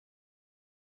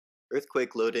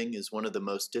Earthquake loading is one of the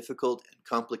most difficult and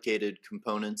complicated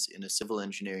components in a civil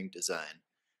engineering design.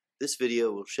 This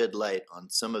video will shed light on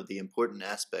some of the important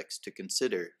aspects to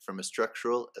consider from a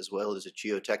structural as well as a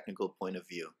geotechnical point of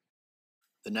view.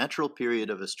 The natural period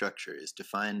of a structure is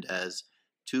defined as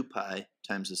 2 pi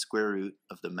times the square root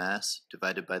of the mass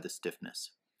divided by the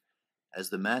stiffness.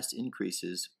 As the mass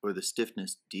increases or the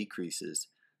stiffness decreases,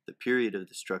 the period of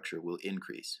the structure will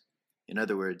increase. In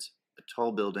other words, a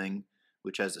tall building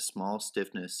which has a small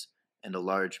stiffness and a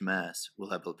large mass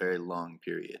will have a very long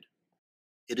period.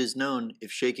 It is known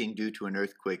if shaking due to an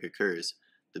earthquake occurs,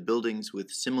 the buildings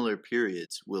with similar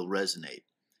periods will resonate.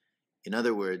 In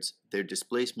other words, their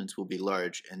displacements will be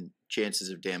large and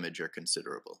chances of damage are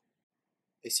considerable.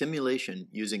 A simulation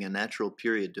using a natural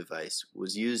period device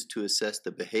was used to assess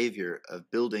the behavior of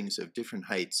buildings of different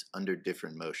heights under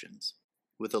different motions.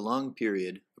 With a long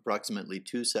period, approximately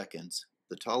 2 seconds,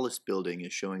 the tallest building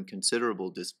is showing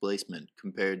considerable displacement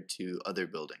compared to other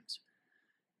buildings.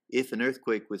 If an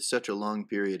earthquake with such a long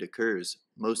period occurs,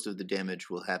 most of the damage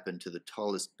will happen to the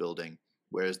tallest building,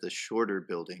 whereas the shorter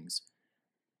buildings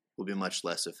will be much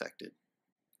less affected.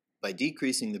 By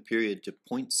decreasing the period to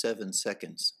 0.7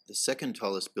 seconds, the second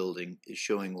tallest building is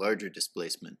showing larger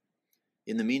displacement.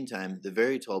 In the meantime, the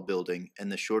very tall building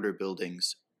and the shorter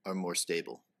buildings are more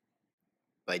stable.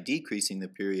 By decreasing the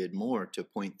period more to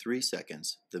 0.3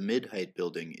 seconds, the mid-height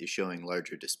building is showing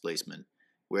larger displacement,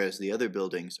 whereas the other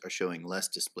buildings are showing less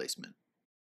displacement.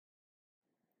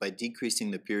 By decreasing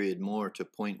the period more to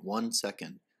 0.1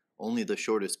 second, only the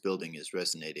shortest building is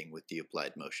resonating with the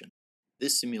applied motion.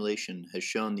 This simulation has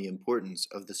shown the importance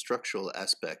of the structural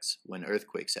aspects when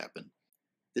earthquakes happen.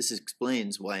 This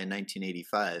explains why in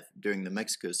 1985, during the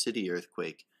Mexico City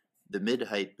earthquake, the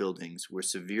mid-height buildings were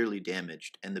severely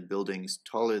damaged and the buildings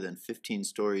taller than 15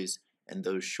 stories and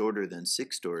those shorter than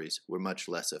 6 stories were much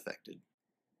less affected.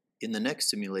 In the next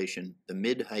simulation, the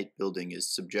mid-height building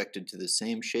is subjected to the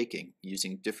same shaking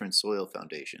using different soil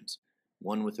foundations,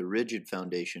 one with a rigid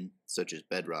foundation, such as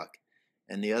bedrock,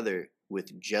 and the other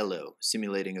with jello,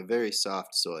 simulating a very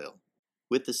soft soil.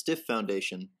 With the stiff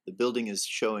foundation, the building is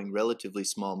showing relatively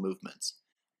small movements.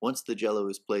 Once the jello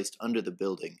is placed under the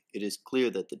building, it is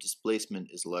clear that the displacement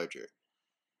is larger.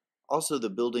 Also, the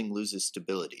building loses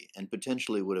stability and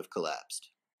potentially would have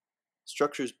collapsed.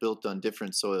 Structures built on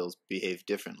different soils behave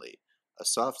differently. A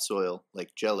soft soil,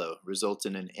 like jello, results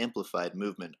in an amplified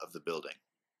movement of the building.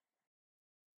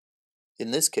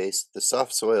 In this case, the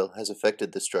soft soil has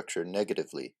affected the structure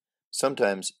negatively.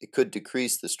 Sometimes it could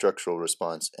decrease the structural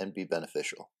response and be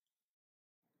beneficial.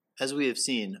 As we have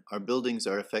seen, our buildings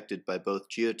are affected by both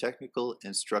geotechnical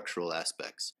and structural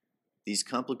aspects. These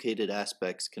complicated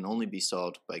aspects can only be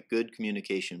solved by good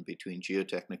communication between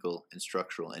geotechnical and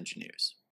structural engineers.